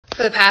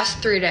For the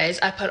past 3 days,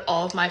 I put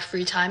all of my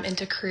free time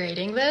into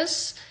creating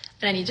this,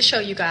 and I need to show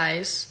you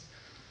guys.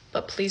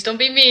 But please don't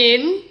be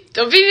mean.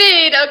 Don't be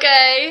mean,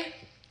 okay?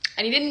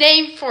 I need a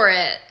name for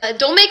it.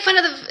 Don't make fun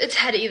of its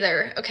head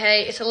either,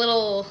 okay? It's a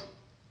little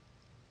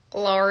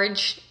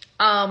large.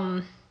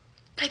 But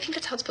I think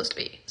that's how it's supposed to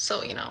be.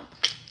 So, you know,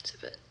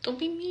 don't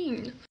be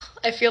mean.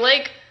 I feel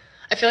like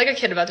a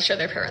kid about to show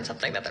their parents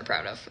something that they're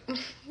proud of.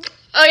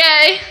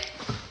 Okay.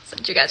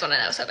 Since you guys want to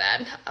know so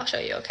bad, I'll show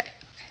you, okay.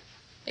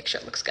 Make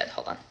sure it looks good.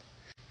 Hold on.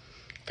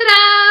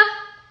 Ta-da!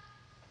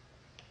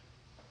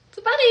 It's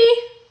a bunny.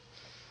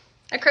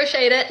 I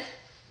crocheted it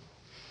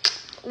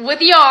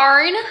with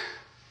yarn.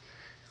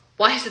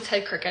 Why is its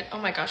head crooked? Oh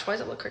my gosh, why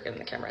does it look crooked in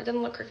the camera? It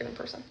didn't look crooked in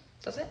person.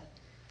 Does it?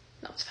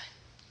 No, it's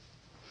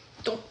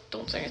fine.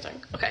 Don't say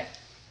anything. Okay.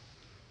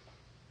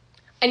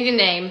 I need a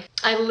name.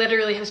 I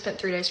literally have spent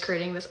 3 days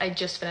creating this. I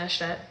just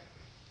finished it.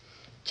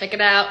 Check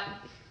it out.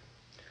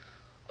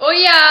 Oh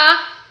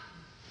yeah.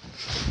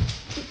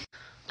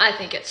 I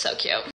think it's so cute.